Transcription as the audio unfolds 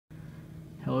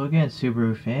Hello again,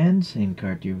 Subaru fans, in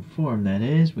cartoon form that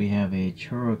is. We have a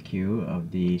ChoroQ of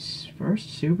the first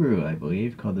Subaru, I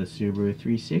believe, called the Subaru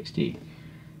 360.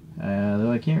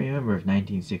 Though I can't remember if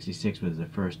 1966 was the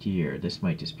first year. This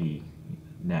might just be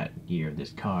that year of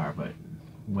this car, but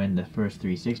when the first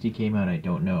 360 came out, I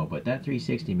don't know. But that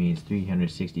 360 means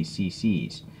 360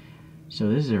 cc's. So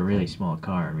this is a really small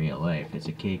car in real life. It's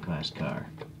a K-Class car.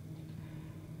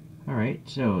 Alright,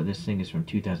 so this thing is from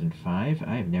 2005.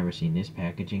 I have never seen this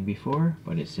packaging before,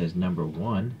 but it says number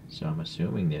 1, so I'm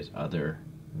assuming there's other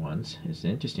ones. It's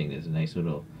interesting, there's a nice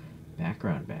little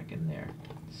background back in there.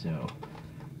 So,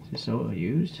 is this all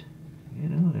used? You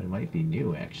know, it might be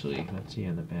new actually. Let's see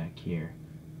on the back here.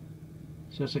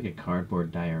 So it's like a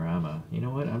cardboard diorama. You know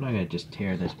what, I'm not going to just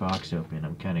tear this box open.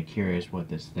 I'm kind of curious what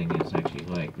this thing is actually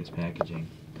like, this packaging.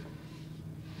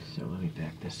 So let me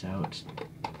back this out.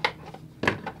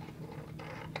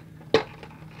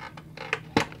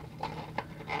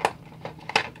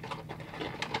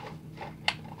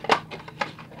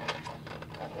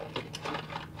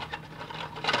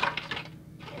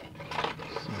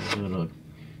 Little,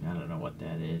 I don't know what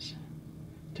that is.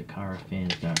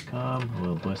 TakaraFans.com. A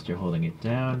little blister holding it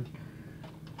down.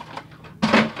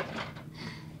 And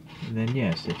then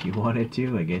yes, if you wanted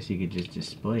to, I guess you could just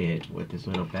display it with this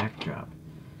little backdrop.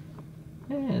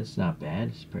 It's not bad.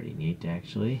 It's pretty neat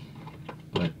actually.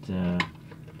 But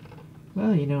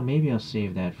well, you know, maybe I'll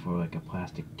save that for like a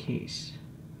plastic case.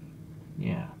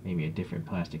 Yeah, maybe a different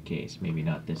plastic case. Maybe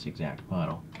not this exact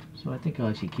model. So I think I'll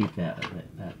actually keep that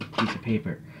piece of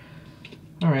paper.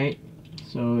 Alright,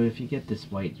 so if you get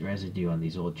this white residue on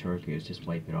these old ChoroQs, just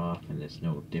wipe it off and there's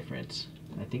no difference.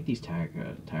 I think these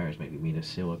tires might be made of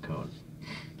silicone.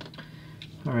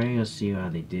 Alright, let's see how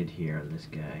they did here on this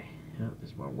guy. Oh,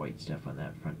 there's more white stuff on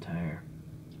that front tire.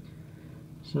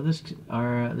 So this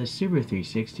Subaru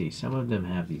 360, some of them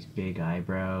have these big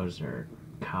eyebrows or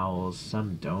cowls,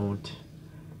 some don't.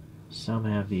 Some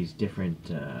have these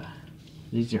different,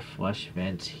 these are flush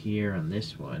vents here on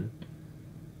this one.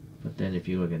 But then if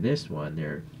you look at this one,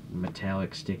 they're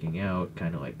metallic sticking out,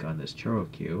 kind of like on this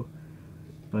ChoroQ.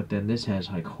 But then this has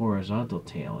like horizontal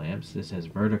tail lamps. This has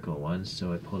vertical ones,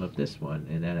 so I pulled up this one,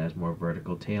 and that has more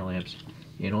vertical tail lamps.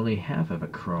 And only half of a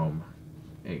chrome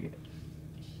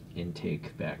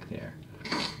intake back there.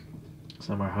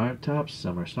 Some are hard tops,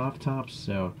 some are soft tops,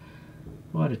 so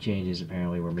a lot of changes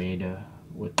apparently were made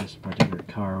with this particular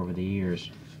car over the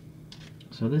years.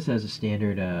 So this has a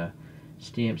standard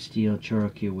stamped steel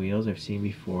ChoroQ wheels I've seen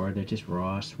before. They're just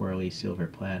raw, swirly silver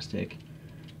plastic.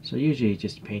 So usually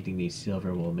just painting these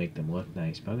silver will make them look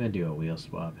nice, but I'm going to do a wheel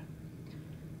swap.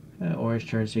 Orange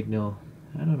turn signal.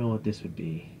 I don't know what this would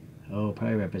be. Oh,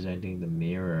 probably representing the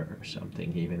mirror or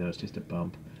something, even though it's just a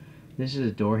bump. This is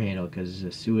a door handle because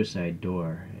it's a suicide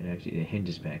door. It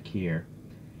hinges back here.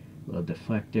 A little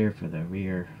deflector for the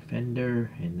rear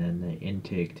fender, and then the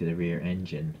intake to the rear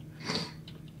engine.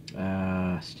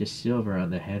 It's just silver on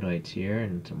the headlights here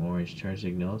and some orange turn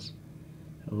signals.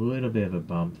 A little bit of a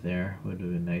bump there. Would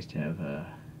have been nice to have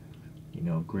a, you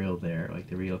know, grill there like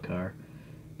the real car.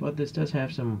 But this does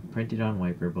have some printed on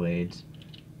wiper blades.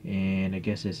 And I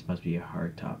guess this must be a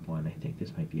hard top one. I think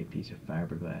this might be a piece of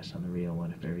fiberglass on the real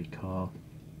one if I recall.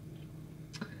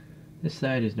 This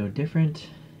side is no different.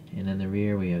 And then the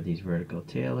rear we have these vertical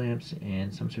tail lamps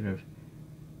and some sort of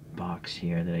box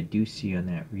here that I do see on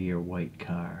that rear white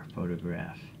car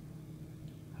photograph.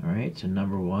 Alright, so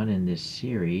number 1 in this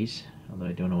series, although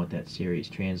I don't know what that series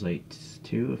translates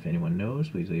to. If anyone knows,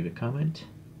 please leave a comment.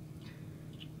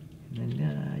 And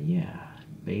then, yeah,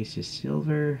 base is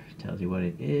silver, tells you what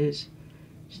it is.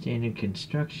 Standard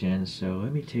construction, so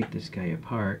let me take this guy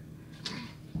apart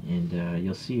and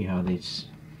you'll see how they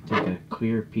take a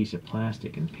clear piece of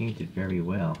plastic and paint it very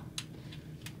well.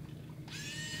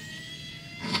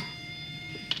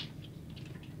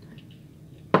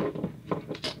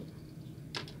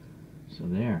 So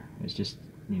there, it's just,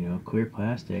 you know, clear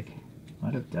plastic. A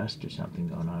lot of dust or something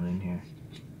going on in here.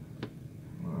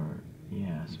 Or,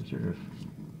 yeah, some sort of,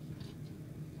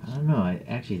 I don't know,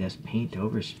 actually that's paint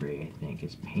overspray, I think.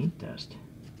 It's paint dust.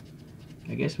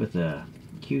 I guess with a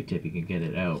Q-tip you can get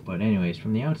it out, but anyways,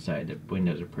 from the outside the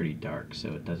windows are pretty dark, so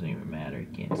it doesn't even matter. You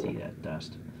can't see that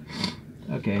dust.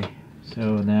 Okay,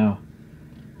 so now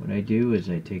what I do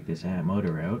is I take this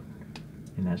motor out,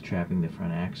 and that's trapping the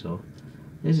front axle.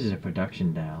 This is a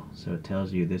production dial, so it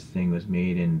tells you this thing was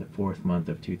made in the 4th month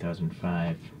of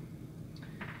 2005.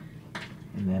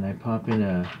 And then I pop in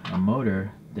a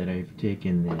motor that I've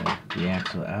taken the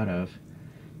axle out of.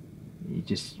 You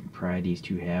just pry these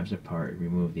two halves apart,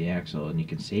 remove the axle, and you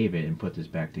can save it and put this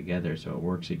back together so it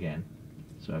works again.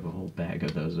 So I have a whole bag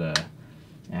of those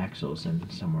axles than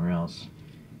somewhere else.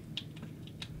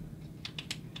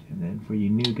 And then for you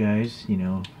new guys, you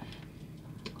know,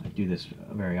 I do this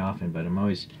very often, but I'm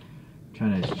always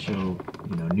trying to show,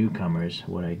 you know, newcomers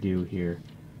what I do here.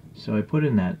 So I put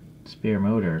in that spare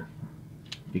motor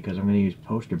because I'm going to use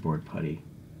poster board putty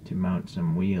to mount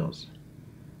some wheels.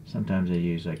 Sometimes I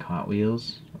use like Hot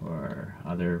Wheels or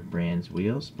other brands'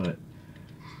 wheels, but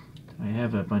I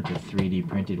have a bunch of 3D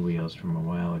printed wheels from a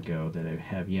while ago that I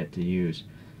have yet to use.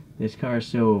 This car is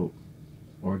so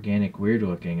organic weird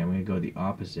looking, I'm going to go the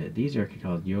opposite. These are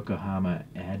called Yokohama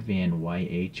Advan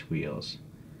YH wheels.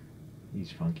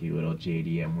 These funky little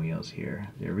JDM wheels here.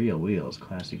 They're real wheels,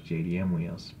 classic JDM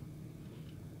wheels.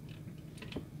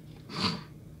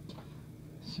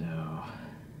 So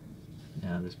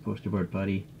now this poster board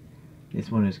putty, this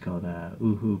one is called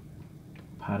Uhu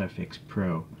Potafix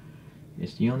Pro.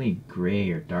 It's the only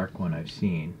gray or dark one I've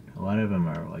seen. A lot of them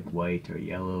are like white or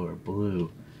yellow or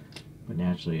blue, but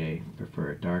naturally I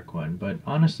prefer a dark one. But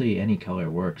honestly, any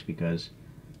color works because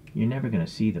you're never going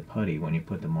to see the putty when you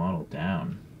put the model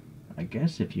down. I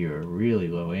guess if you're really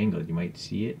low angled you might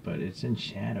see it, but it's in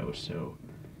shadow, so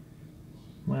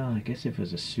well, I guess if it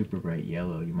was a super bright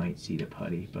yellow you might see the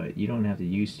putty, but you don't have to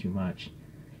use too much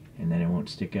and then it won't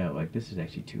stick out. Like this is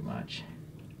actually too much.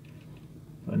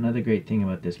 But another great thing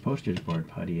about this poster board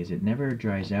putty is it never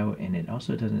dries out, and it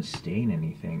also doesn't stain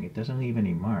anything. It doesn't leave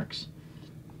any marks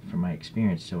from my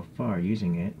experience so far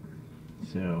using it.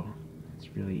 So it's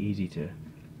really easy to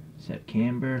set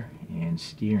camber and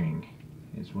steering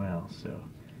as well. So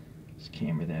let's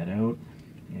camber that out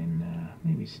and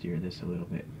maybe steer this a little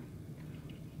bit.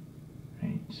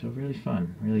 Right, so really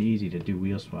fun, really easy to do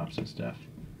wheel swaps and stuff.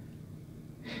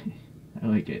 I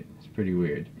like it. It's pretty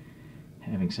weird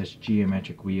having such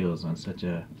geometric wheels on such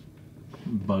a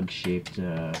bug-shaped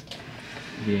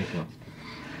vehicle.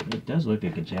 It does look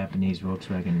like a Japanese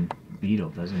Volkswagen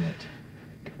Beetle, doesn't it?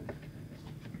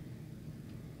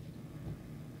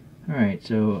 Alright,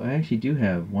 so I actually do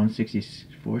have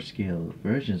 1/64 scale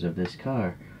versions of this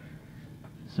car.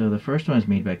 So the first one is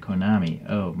made by Konami.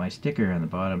 Oh, my sticker on the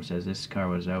bottom says this car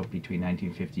was out between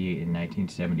 1958 and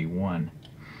 1971.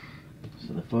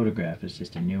 So the photograph is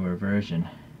just a newer version.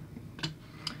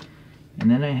 And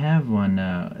then I have one,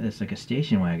 it's like a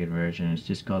station wagon version. It's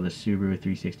just called the Subaru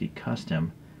 360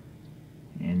 Custom.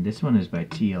 And this one is by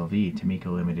TLV, Tamika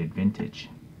Limited Vintage.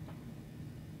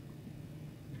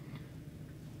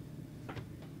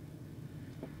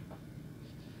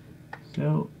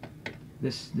 So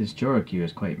this Choro-Q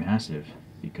is quite massive,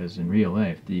 because in real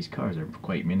life these cars are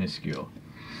quite minuscule.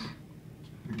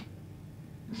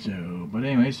 So, but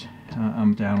anyways,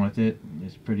 I'm down with it.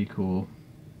 It's pretty cool.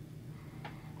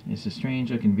 It's a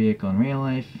strange looking vehicle in real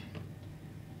life,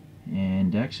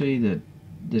 and actually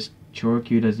this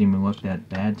Choro-Q doesn't even look that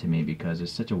bad to me because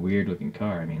it's such a weird looking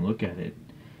car. I mean, look at it.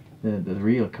 The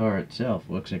real car itself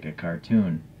looks like a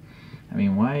cartoon. I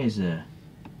mean, why is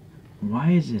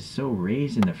it so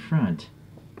raised in the front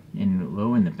and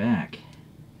low in the back?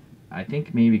 I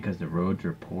think maybe because the roads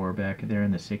were poor back there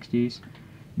in the 60s.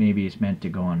 Maybe it's meant to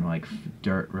go on like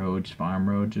dirt roads, farm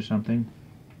roads or something.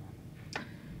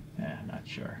 I'm not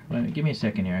sure. Give me a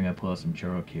second here. I'm going to pull out some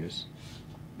Choro-Qs.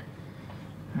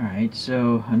 Alright,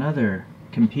 so another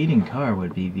competing car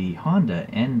would be the Honda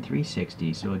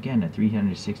N360. So again, a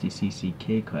 360cc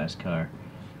K-Class car.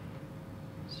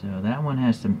 So that one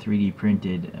has some 3D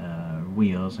printed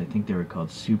wheels. I think they were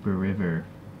called Super River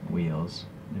wheels.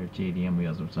 They're JDM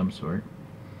wheels of some sort.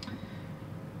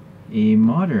 A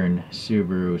modern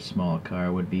Subaru small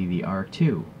car would be the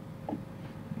R2.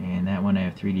 And that one I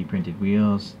have 3D printed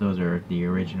wheels. Those are the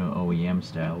original OEM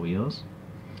style wheels.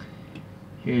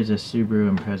 Here's a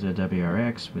Subaru Impreza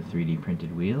WRX with 3D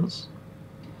printed wheels.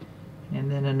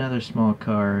 And then another small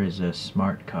car is a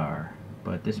smart car,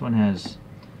 but this one has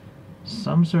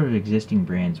some sort of existing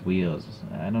brand's wheels.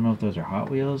 I don't know if those are Hot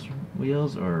Wheels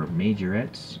or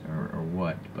majorettes or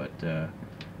what, but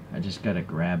I just got a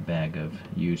grab bag of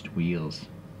used wheels.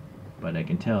 But I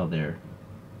can tell they're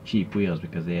cheap wheels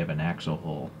because they have an axle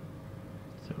hole.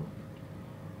 So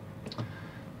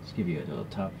let's give you a little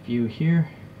top view here.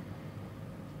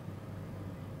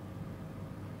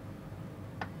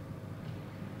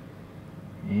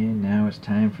 And now it's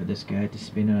time for this guy to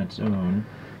spin on its own.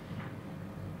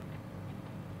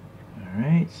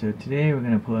 Alright, so today we're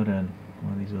going to pull out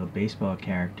one of these little baseball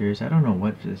characters. I don't know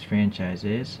what this franchise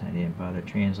is. I didn't bother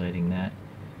translating that,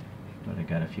 but I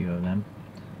got a few of them.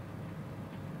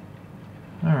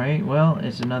 Alright, well,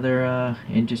 it's another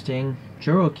interesting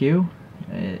Choro-Q.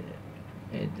 It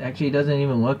actually doesn't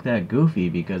even look that goofy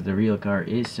because the real car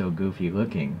is so goofy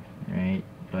looking, right?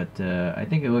 But I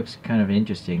think it looks kind of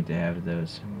interesting to have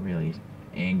those really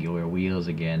angular wheels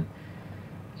again.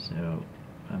 So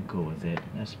I'm cool with it.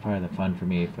 That's part of the fun for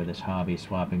me for this hobby,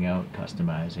 swapping out,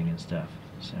 customizing and stuff.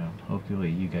 So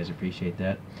hopefully you guys appreciate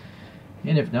that.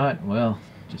 And if not, well,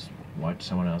 just watch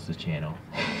someone else's channel.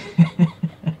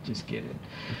 Just kidding.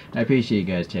 I appreciate you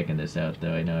guys checking this out,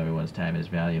 though. I know everyone's time is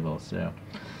valuable. So,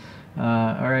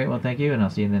 alright, well, thank you, and I'll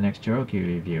see you in the next ChoroQ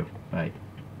review. Bye.